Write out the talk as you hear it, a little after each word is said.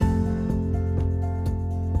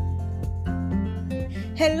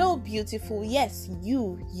Hello, beautiful. Yes,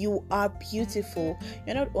 you are beautiful.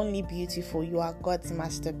 You're not only beautiful, you are God's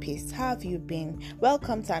masterpiece. How have you been?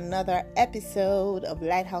 Welcome to another episode of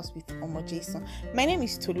Lighthouse with Omojesun. My name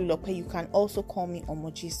is Tolulope. You can also call me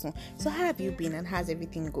Omojesun. So how have you been and how's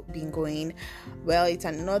everything been going? Well, it's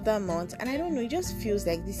another month and I don't know, it just feels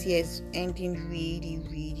like this year is ending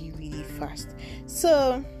really fast.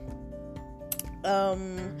 So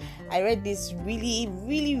I read this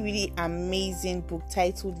really amazing book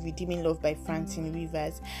titled Redeeming Love by Francine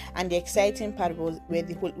Rivers, and the exciting part was where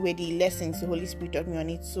the lessons the Holy Spirit taught me on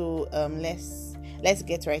it. So let's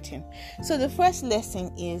get right in. So the first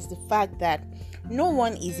lesson is the fact that no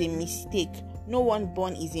one is a mistake. No one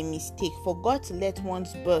born is a mistake. For God to let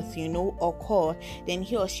one's birth, occur, then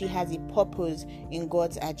he or she has a purpose in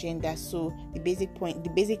God's agenda. So the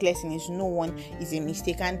basic lesson is no one is a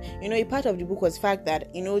mistake. And a part of the book was the fact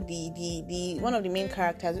that the one of the main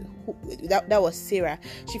characters that was Sarah.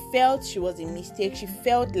 She felt she was a mistake. She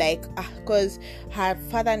felt like because her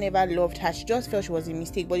father never loved her, she just felt she was a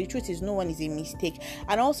mistake. But the truth is, no one is a mistake.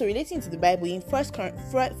 And also relating to the Bible, in First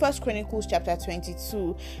Chronicles chapter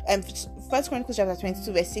 22, First Chronicles chapter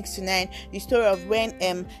 22 verse 6 to 9, the story of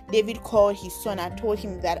when David called his son and told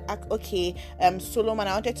him that Solomon,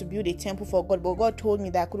 I wanted to build a temple for God, but God told me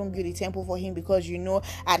that I couldn't build a temple for him because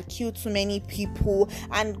I'd killed too many people.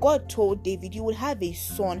 And God told David, you will have a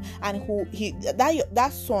son, and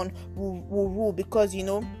that son will rule, because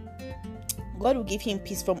God will give him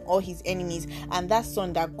peace from all his enemies. And that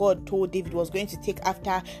son that God told David was going to take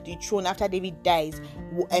after the throne after David dies,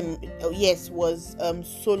 was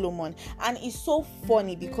Solomon. And it's so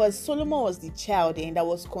funny because Solomon was the child that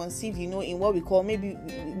was conceived, in what we call, maybe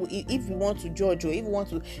if we want to judge or if we want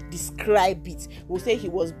to describe it, we'll say he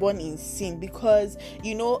was born in sin, because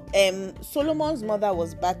Solomon's mother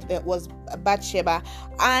was Bathsheba,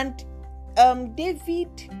 and David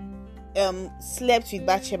slept with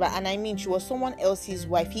Bathsheba, and I mean she was someone else's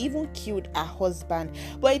wife. He even killed her husband,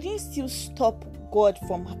 but it didn't still stop God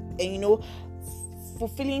from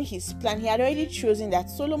fulfilling his plan. He had already chosen that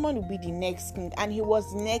Solomon would be the next king, and he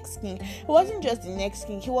was the next king. He wasn't just the next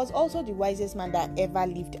king, he was also the wisest man that ever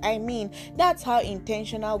lived. I mean, that's how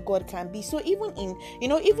intentional God can be. So even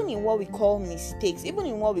in what we call mistakes, even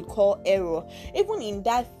in what we call error, even in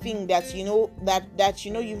that thing that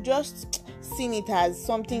you've just seen it as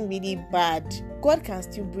something really bad, God can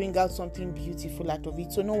still bring out something beautiful out of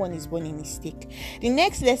it. So no one is born a mistake. The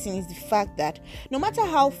next lesson is the fact that no matter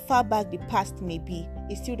how far back the past may be,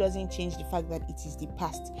 it still doesn't change the fact that it is the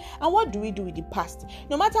past. And what do we do with the past?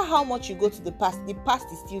 No matter how much you go to the past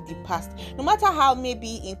is still the past. No matter how,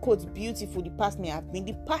 maybe in quotes, beautiful the past may have been,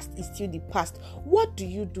 the past is still the past. What do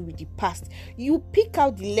you do with the past? You pick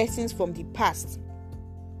out the lessons from the past,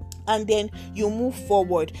 and then you move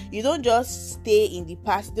forward. You don't just stay in the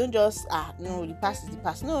past. You don't just the past is the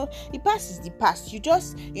past. No, the past is the past. You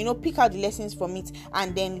just pick out the lessons from it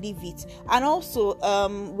and then leave it. And also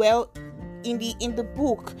in the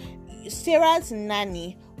book, Sarah's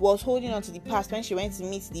nanny was holding on to the past when she went to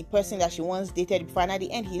meet the person that she once dated before, and at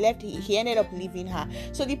the end he ended up leaving her.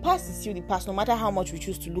 So the past is still the past, no matter how much we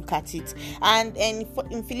choose to look at it. And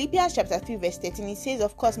in Philippians chapter 3 verse 13, it says,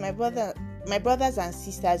 of course, my brothers and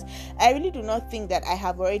sisters, I really do not think that I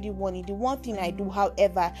have already won it. The one thing I do,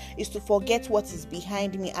 however, is to forget what is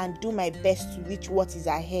behind me and do my best to reach what is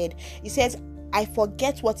ahead. It says, I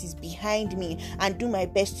forget what is behind me and do my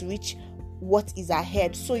best to reach what is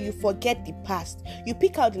ahead. So you forget the past, you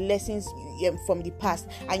pick out the lessons from the past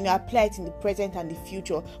and you apply it in the present and the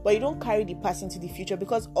future, but you don't carry the past into the future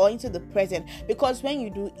or into the present, because when you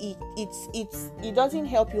do it doesn't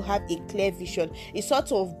help you have a clear vision. It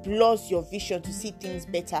sort of blurs your vision to see things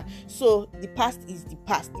better. So the past is the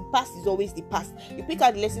past. The past is always the past. You pick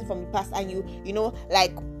out the lessons from the past and you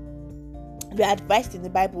we are advised in the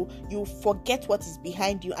Bible, you forget what is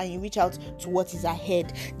behind you and you reach out to what is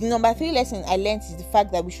ahead. The number 3 lesson I learned is the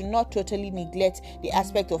fact that we should not totally neglect the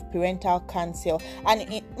aspect of parental counsel.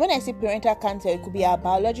 And when I say parental counsel, it could be our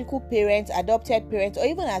biological parents, adopted parents, or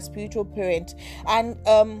even our spiritual parents. And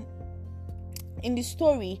in the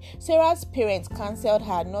story, Sarah's parents counseled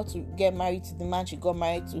her not to get married to the man she got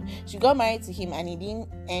married to. She got married to him and it didn't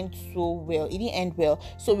end well. It didn't end well.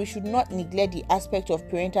 So we should not neglect the aspect of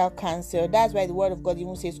parental counsel. That's why the word of God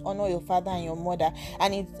even says, honor your father and your mother,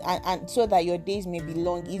 and so that your days may be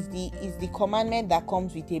long. Is the commandment that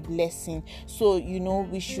comes with a blessing. So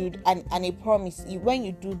we should, and a promise, when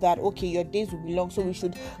you do that, okay, your days will be long. So we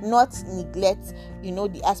should not neglect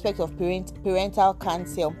the aspect of parental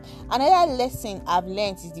counsel. Another lesson I've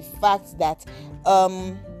learned is the fact that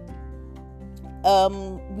another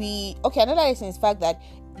lesson is the fact that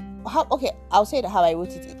I'll say that how I wrote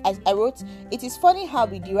it. I wrote, it is funny how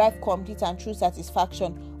we derive complete and true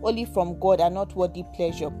satisfaction only from God and not worldly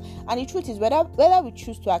pleasure. And the truth is, whether we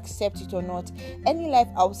choose to accept it or not, any life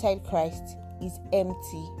outside Christ is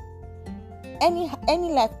empty.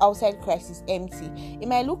 Any life outside Christ is empty. It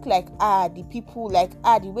might look like the people,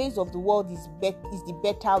 the ways of the world is the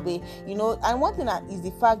better way, and one thing is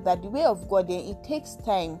the fact that the way of God, it takes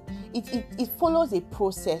time. It follows a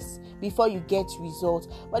process before you get results.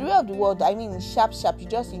 But the way of the world, sharp, you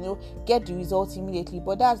just get the results immediately.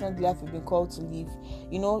 But that's not the life we've been called to live.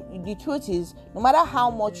 The truth is, no matter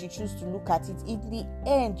how much you choose to look at it, in the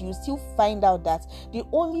end you still find out that the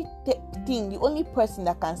only the only person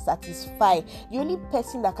that can satisfy, the only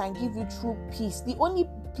person that can give you true peace,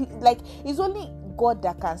 it's only God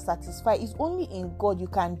that can satisfy. It's only in God you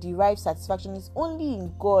can derive satisfaction. It's only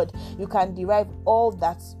in God you can derive all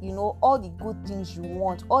that, all the good things you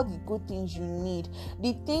want, all the good things you need.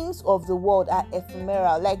 The things of the world are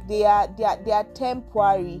ephemeral, they are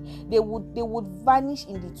temporary. They would vanish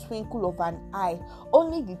in the twinkle of an eye.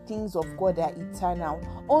 Only the things of God are eternal.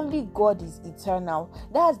 Only God is eternal.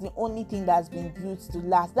 That's the only thing that's been built to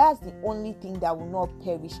last. That's the only thing that will not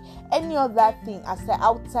perish. Any other thing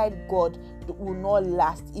outside God will not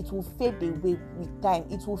last. It will fade away with time.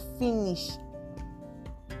 It will finish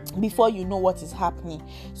before you know what is happening.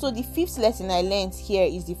 So the fifth lesson I learned here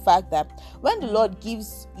is the fact that when the Lord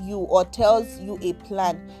gives you or tells you a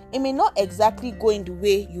plan, it may not exactly go in the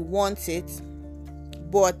way you want it,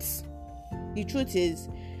 but the truth is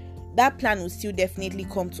that plan will still definitely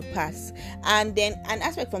come to pass. And then an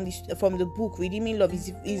aspect from the book Redeeming Love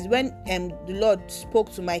is when the Lord spoke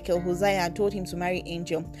to Michael Hosea and told him to marry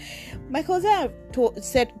Angel. Michael Hosea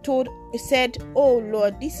said, "Oh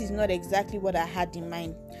Lord, this is not exactly what I had in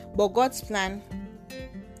mind, but God's plan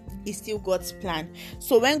is still God's plan."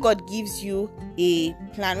 So when God gives you a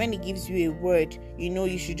plan, when He gives you a word,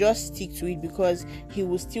 you should just stick to it, because He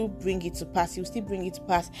will still bring it to pass. He will still bring it to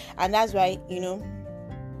pass. And that's why,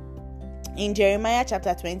 in Jeremiah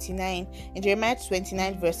chapter 29, in Jeremiah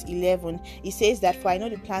 29 verse 11, it says that, "For I know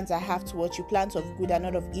the plans I have towards you, plans of good and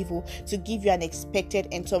not of evil, to give you an expected,"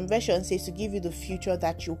 and some version says to give you the future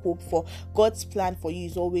that you hope for. God's plan for you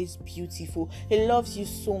is always beautiful. He loves you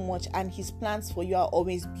so much, and His plans for you are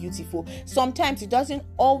always beautiful. Sometimes it doesn't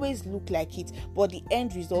always look like it, but the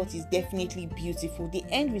end result is definitely beautiful. The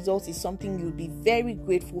end result is something you'll be very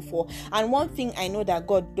grateful for. And one thing I know that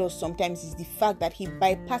God does sometimes is the fact that He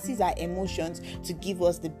bypasses our emotions to give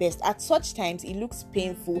us the best. At such times, it looks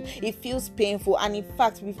painful, it feels painful, and in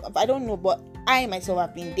fact, I don't know, but I myself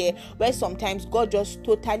have been there, where sometimes God just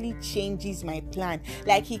totally changes my plan.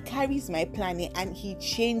 He carries my plan and He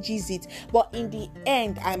changes it. But in the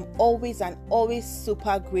end, I'm always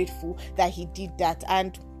super grateful that He did that.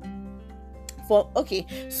 And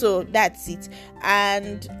so that's it.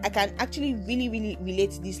 And I can actually really, really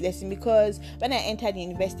relate to this lesson, because when I entered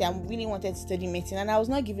university, I really wanted to study medicine, and I was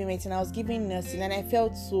not giving medicine, I was giving nursing, and I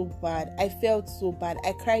felt so bad. I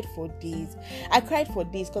cried for days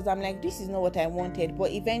because I'm like, this is not what I wanted.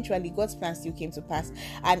 But eventually God's plan still came to pass,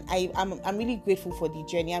 and I'm really grateful for the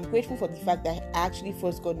journey. I'm grateful for the fact that I actually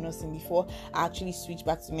first got nursing before I actually switched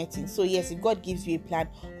back to medicine. So yes, if God gives you a plan,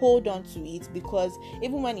 hold on to it, because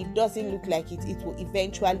even when it doesn't look like it will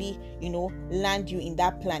eventually land you in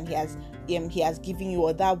that plan He has given you,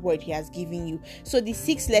 or that word He has given you. So the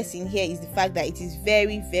sixth lesson here is the fact that it is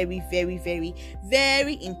very, very, very, very,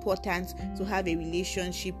 very important to have a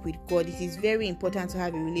relationship with God. It is very important to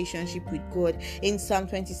have a relationship with God. In Psalm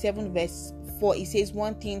 27 verse 4, it says,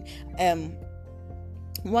 one thing I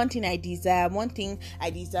desire,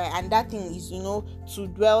 and that thing is to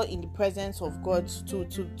dwell in the presence of God,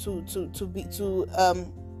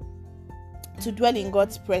 to dwell in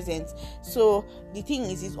God's presence. So the thing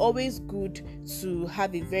is, it's always good to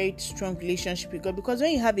have a very strong relationship with God, because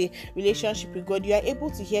when you have a relationship with God, you are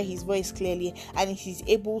able to hear His voice clearly, and He's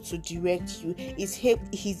able to direct you.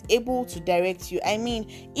 He's able to direct you.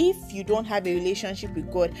 If you don't have a relationship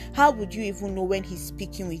with God, how would you even know when He's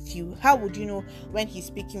speaking with you? How would you know when He's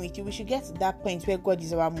speaking with you? We should get to that point where God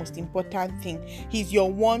is our most important thing. He's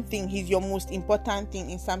your one thing. He's your most important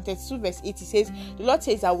thing. In Psalm 32 verse 8, He says, the Lord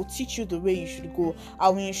says, "I will teach you the way you should go. I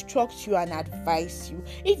will instruct you and advise you."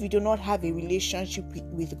 If you do not have a relationship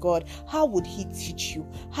with God, how would He teach you?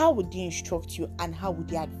 How would He instruct you? And how would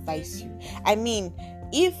He advise you?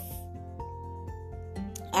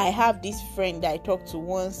 I have this friend that I talk to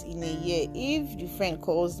once in a year. If the friend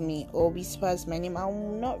calls me or whispers my name, I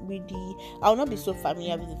will not be so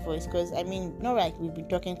familiar with the voice, because not like we've been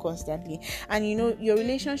talking constantly. And your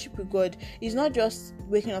relationship with God is not just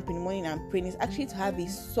waking up in the morning and praying. It's actually to have a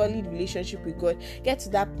solid relationship with God. Get to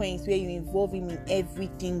that point where you involve Him in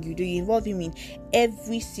everything you do. You involve Him in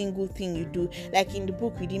every single thing you do. Like in the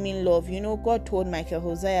book Redeeming Love, God told Michael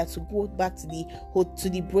Hosea to go back to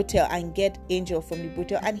the brothel and get Angel from the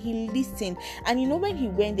brothel, and he listened. And when he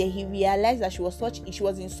went there, he realized that she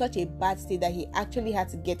was in such a bad state that he actually had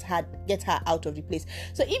to get her out of the place.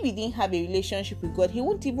 So if he didn't have a relationship with God, he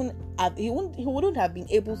wouldn't have been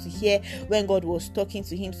able to hear when God was talking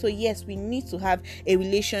to him. So yes, we need to have a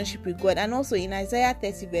relationship with God. And also in Isaiah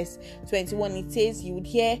 30 verse 21, it says you would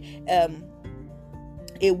hear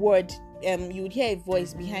a word, you would hear a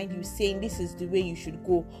voice behind you saying, this is the way you should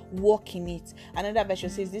go, walk in it. Another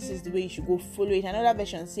version says, this is the way you should go, follow it. Another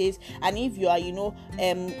version says, and if you are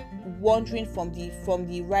wandering from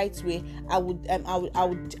the right way, I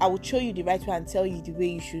would show you the right way and tell you the way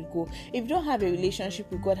you should go. If you don't have a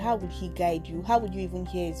relationship with God, how would He guide you? How would you even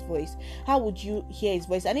hear His voice? How would you hear His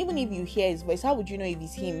voice? And even if you hear His voice, how would you know if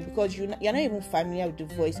it's Him? Because you're not even familiar with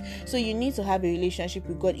the voice. So you need to have a relationship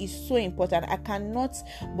with God. It's so important. I cannot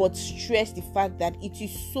but stress the fact that it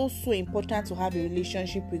is so important to have a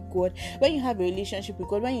relationship with God. When you have a relationship with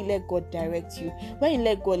God, when you let God direct you, when you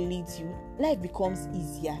let God lead you, life becomes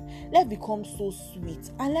easier, life becomes so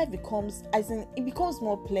sweet, and life becomes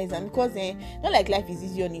more pleasant, because not like life is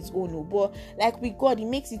easy on its own, no, but like with God, He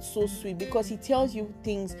makes it so sweet, because He tells you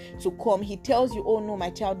things to come. He tells you, oh no, my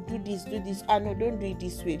child, do this, no, don't do it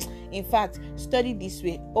this way, in fact, study this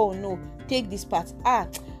way, oh no, take this part,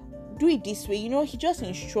 do it this way. He just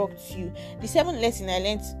instructs you. The 7th lesson I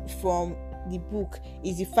learned from the book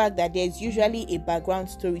is the fact that there's usually a background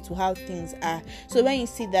story to how things are. So when you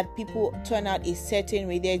see that people turn out a certain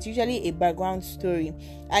way, there's usually a background story.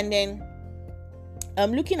 And then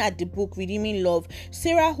looking at the book Redeeming Love,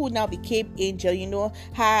 Sarah, who now became Angel,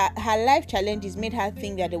 her life challenges made her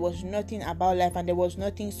think that there was nothing about life and there was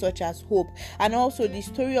nothing such as hope. And also the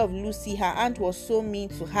story of Lucy, her aunt was so mean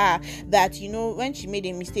to her that when she made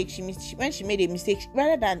a mistake,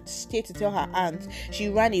 rather than stay to tell her aunt, she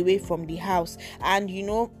ran away from the house. And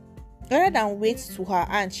rather than wait to her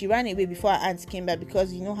aunt, she ran away before her aunt came back,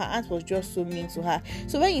 because her aunt was just so mean to her.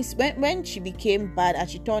 So when she became bad and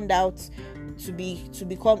she turned out to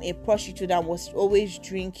become a prostitute and was always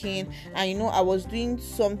drinking, and I was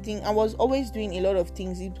always doing a lot of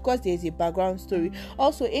things, because there's a background story.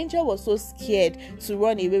 Also, Angel was so scared to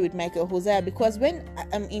run away with Michael Hosea, because when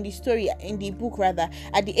in the book rather,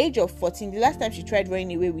 at the age of 14, the last time she tried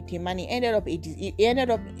running away with him, and it ended up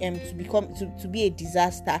to be a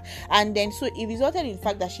disaster. And then so it resulted in the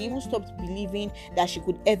fact that she even stopped believing that she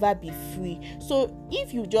could ever be free. So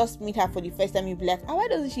if you just meet her for the first time, you'll be like, why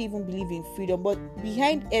doesn't she even believe in freedom? But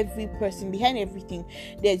behind every person, behind everything,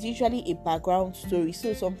 there's usually a background story.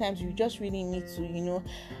 So sometimes you just really need to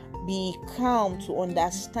be calm to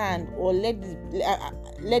understand, or let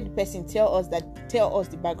the person tell us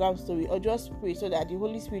the background story, or just pray so that the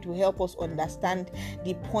Holy Spirit will help us understand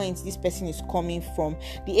the point this person is coming from.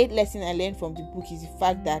 The 8th lesson I learned from the book is the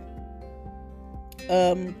fact that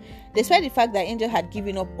despite the fact that Angel had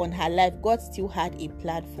given up on her life, God still had a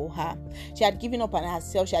plan for her. She had given up on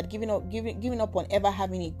herself. She had given up on ever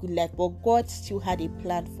having a good life, but God still had a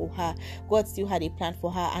plan for her.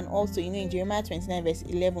 And also, in Jeremiah 29 verse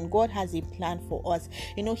 11, God has a plan for us.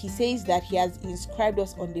 He says that He has inscribed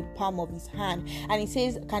us on the palm of His hand, and He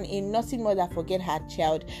says, can a nursing mother forget her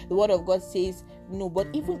child? The word of God says, no, but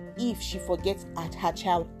even if she forgets at her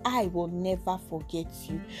child, I will never forget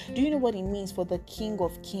you. Do you know what it means for the King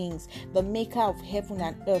of Kings, the maker of heaven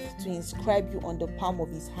and earth, to inscribe you on the palm of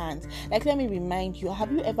His hands? Like, let me remind you,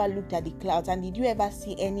 have you ever looked at the clouds, and did you ever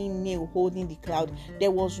see any nail holding the cloud?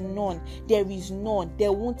 There was none. There is none.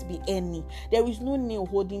 There won't be any. There is no nail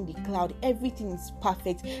holding the cloud. Everything is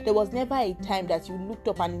perfect. There was never a time that you looked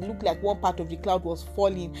up and it looked like one part of the cloud was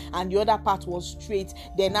falling and the other part was straight.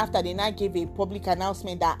 Then after, they now gave a public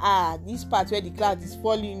announcement that this part where the cloud is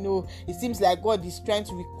falling, no, it seems like God is trying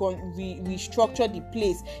to restructure the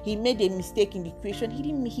place. He made a mistake in the creation.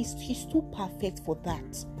 He's too perfect for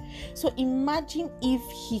that. So imagine if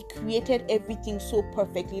He created everything so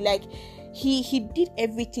perfectly, like he did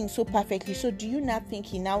everything so perfectly. So do you not think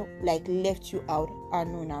He now left you out?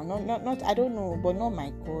 No, not I don't know, but not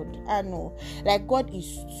my God. No, God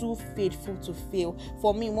is too faithful to fail.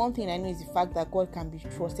 For me, one thing I know is the fact that God can be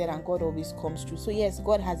trusted and God always comes through. So yes,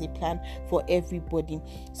 God has a plan for everybody.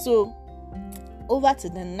 So over to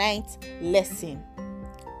the 9th lesson.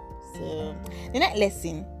 So the next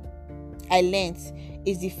lesson I learned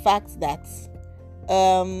is the fact that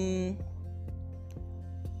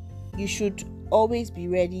you should always be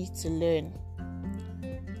ready to learn.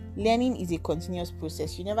 Learning is a continuous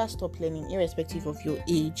process. You never stop learning, irrespective of your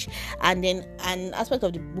age. And then an aspect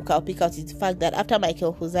of the book I'll pick out is the fact that after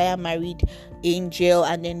Michael, Hosea married Angel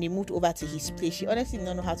and then they moved over to his place. She honestly did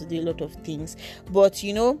not know how to do a lot of things, but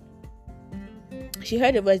she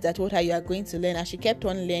heard a voice that told her, you are going to learn, and she kept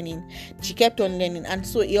on learning. And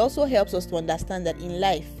so it also helps us to understand that in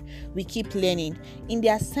life we keep learning. In the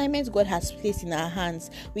assignments God has placed in our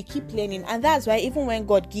hands, we keep learning. And that's why even when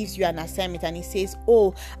God gives you an assignment and he says,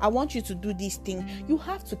 oh, I want you to do this thing, you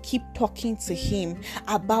have to keep talking to him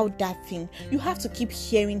about that thing. You have to keep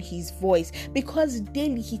hearing his voice, because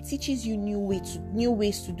daily he teaches you new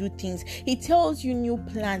ways to do things. He tells you new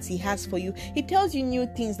plans he has for you. He tells you new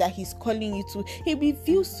things that he's calling you to. He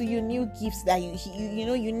reveals to you new gifts that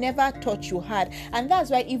you never thought you had. And that's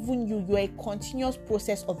why even you're a continuous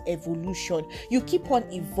process of evolution. You keep on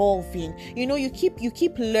evolving. You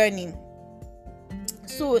keep learning.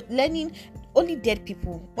 So learning, only dead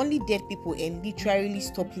people and literally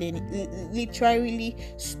stop learning.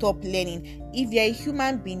 If you're a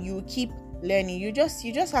human being, you keep learning. You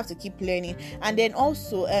just have to keep learning. And then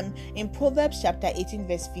also in Proverbs chapter 18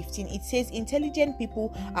 verse 15, it says intelligent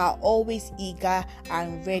people are always eager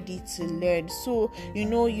and ready to learn. So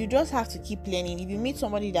you just have to keep learning. If you meet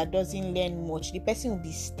somebody that doesn't learn much, the person will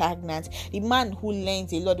be stagnant. The man who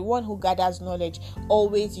learns a lot, the one who gathers knowledge,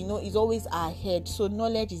 always is always ahead. So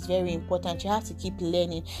knowledge is very important. You have to keep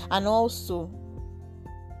learning. And also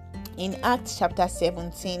in Acts chapter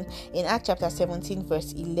 17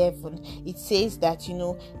 verse 11, it says that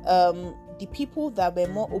the people that were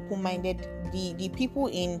more open-minded, the people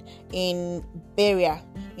in Berea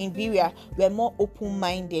were more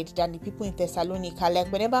open-minded than the people in Thessalonica.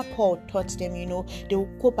 Like whenever Paul taught them, they will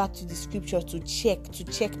go back to the scriptures to check.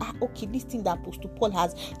 Okay, this thing that Apostle Paul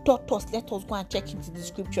has taught us, let us go and check into the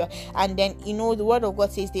scripture. And then the word of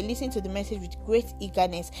God says they listened to the message with great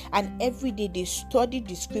eagerness, and every day they studied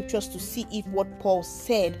the scriptures to see if what Paul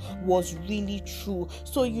said was really true.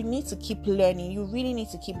 So you need to keep learning. You really need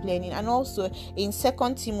to keep learning. And also in 2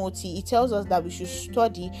 Timothy, it tells us that we should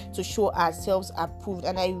study to show ourselves approved.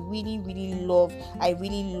 And I really love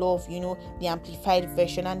the Amplified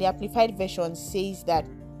Version. And the Amplified Version says that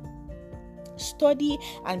study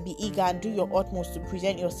and be eager and do your utmost to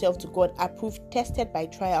present yourself to God approved, tested by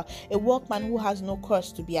trial, a workman who has no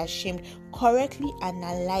cause to be ashamed, correctly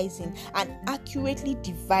analyzing and accurately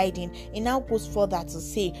dividing. It now goes further to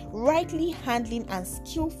say rightly handling and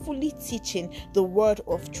skillfully teaching the word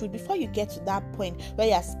of truth. Before you get to that point where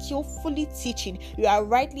you are skillfully teaching, you are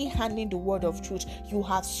rightly handling the word of truth, you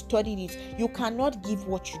have studied it. You cannot give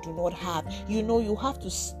what you do not have. You have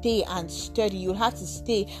to stay and study. You have to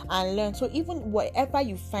stay and learn. So even wherever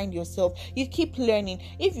you find yourself, you keep learning.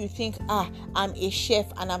 If you think, I'm a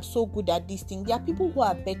chef and I'm so good at this thing, there are people who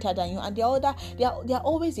are better than you, and there are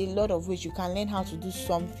always a lot of ways you can learn how to do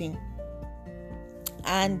something.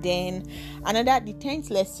 And then the 10th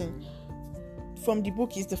lesson from the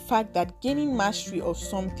book is the fact that gaining mastery of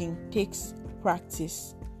something takes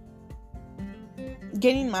practice.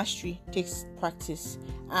 Gaining mastery takes practice.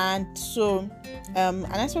 And so an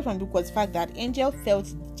aspect from the book was the fact that Angel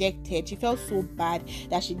felt dejected. She felt so bad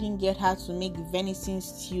that she didn't get her to make the venison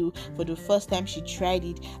stew for the first time she tried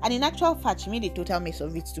it, and in actual fact she made a total mess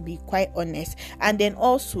of it, to be quite honest. And then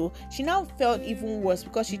also she now felt even worse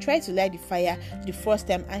because she tried to light the fire the first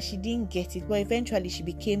time and she didn't get it, but eventually she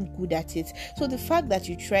became good at it. So the fact that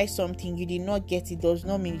you try something, you did not get it, does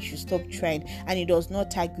not mean you should stop trying, and it does not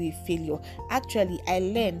tag you a failure. Actually, I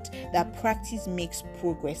learned that practice makes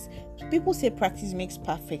progress. People say practice makes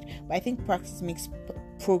perfect, but I think practice makes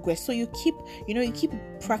progress. So you keep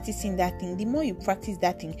practicing that thing. The more you practice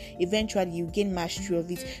that thing, eventually you gain mastery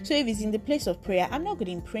of it. So if it's in the place of prayer, I'm not good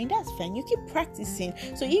in praying, that's fine. You keep practicing.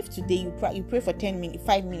 So if today you pray for 10 minutes,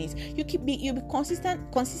 5 minutes, you'll be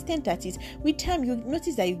consistent at it. With time, you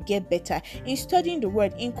notice that you get better in studying the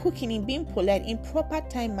word, in cooking, in being polite, in proper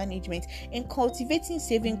time management, in cultivating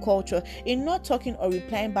saving culture, in not talking or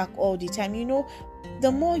replying back all the time.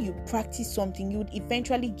 The more you practice something, you would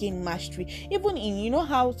eventually gain mastery. Even in,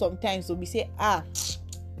 how sometimes we say,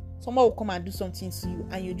 someone will come and do something to you,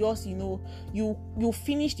 and you just, you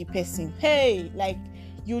finish the person. Hey, like,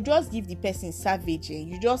 you just give the person savage.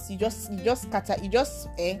 You just scatter. You just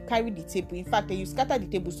carry the table. In fact, you scatter the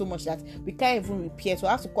table so much that we can't even repair. So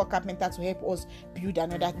I have to call carpenter to help us build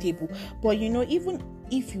another table. But even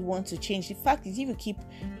if you want to change, the fact is, if you keep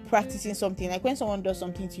practicing something, like when someone does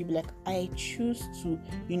something to you, be like, I choose to,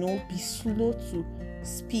 be slow to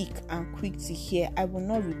speak and quick to hear. I will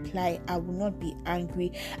not reply. I will not be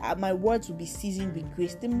angry. My words will be seasoned with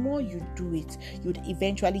grace. The more you do it, you'd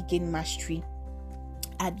eventually gain mastery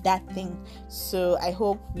at that thing. So I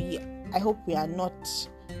hope we are not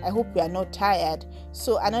tired.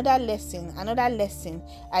 So another lesson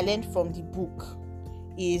I learned from the book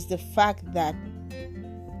is the fact that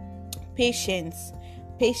patience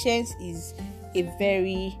is a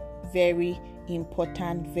very, very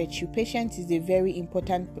important virtue. Patience is a very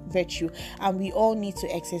important virtue, and we all need to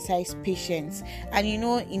exercise patience. And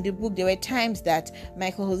in the book there were times that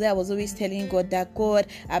Michael Hosea was always telling God that, God,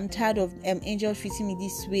 I'm tired of Angel treating me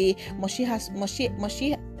this way. Must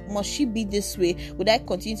she be this way? Would I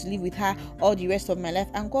continue to live with her all the rest of my life?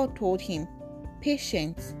 And God told him,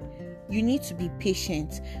 patience. You need to be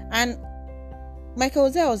patient. And Michael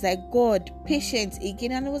Hosea was like, God, patience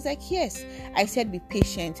again? And I was like, yes, I said be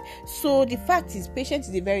patient. So the fact is, patience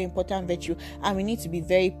is a very important virtue, and we need to be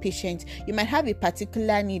very patient. You might have a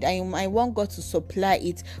particular need and you might want God to supply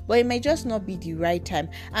it, but it may just not be the right time.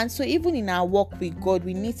 And so even in our walk with God,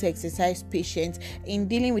 we need to exercise patience. In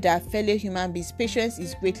dealing with our fellow human beings, patience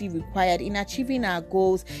is greatly required. In achieving our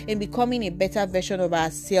goals, in becoming a better version of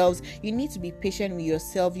ourselves, you need to be patient with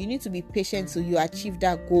yourself. You need to be patient till you achieve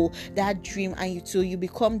that goal, that dream, and till you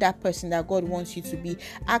become that person that God wants you to be.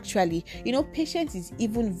 Actually, patience is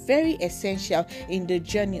even very essential in the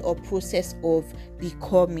journey or process of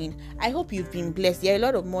becoming. I hope you've been blessed. There are a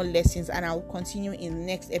lot of more lessons, and I will continue in the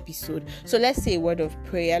next episode. So let's say a word of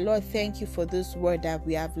prayer. Lord, thank you for this word that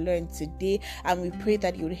we have learned today, and we pray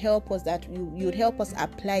that you would help us, that you would help us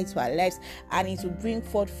apply it to our lives, and it will bring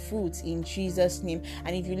forth fruits in Jesus' name.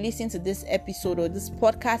 And if you listen to this episode or this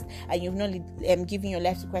podcast and you've not given your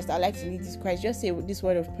life to Christ, I'd like to lead this Christ. Just say this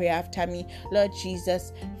word of prayer after me. Lord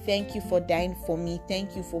Jesus, thank you for dying for me.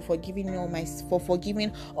 Thank you for forgiving me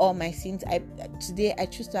forgiving all my sins. Today I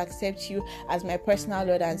choose to accept you as my personal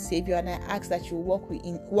Lord and Savior, and I ask that you walk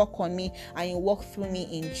on me and you walk through me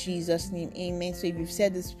in Jesus' name. Amen. So if you've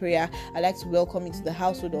said this prayer, I'd like to welcome you to the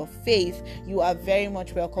household of faith. You are very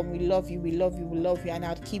much welcome. We love you, and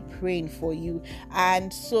I'll keep praying for you.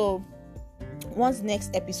 And so once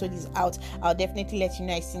next episode is out, I'll definitely let you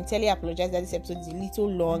know. I sincerely apologize that this episode is a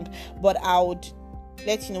little long, but I would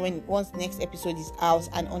let you know once next episode is out,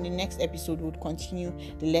 and on the next episode we'll continue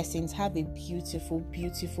the lessons. Have a beautiful,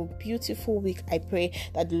 beautiful, beautiful week. I pray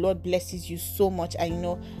that the Lord blesses you so much, and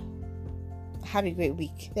have a great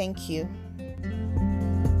week. Thank you.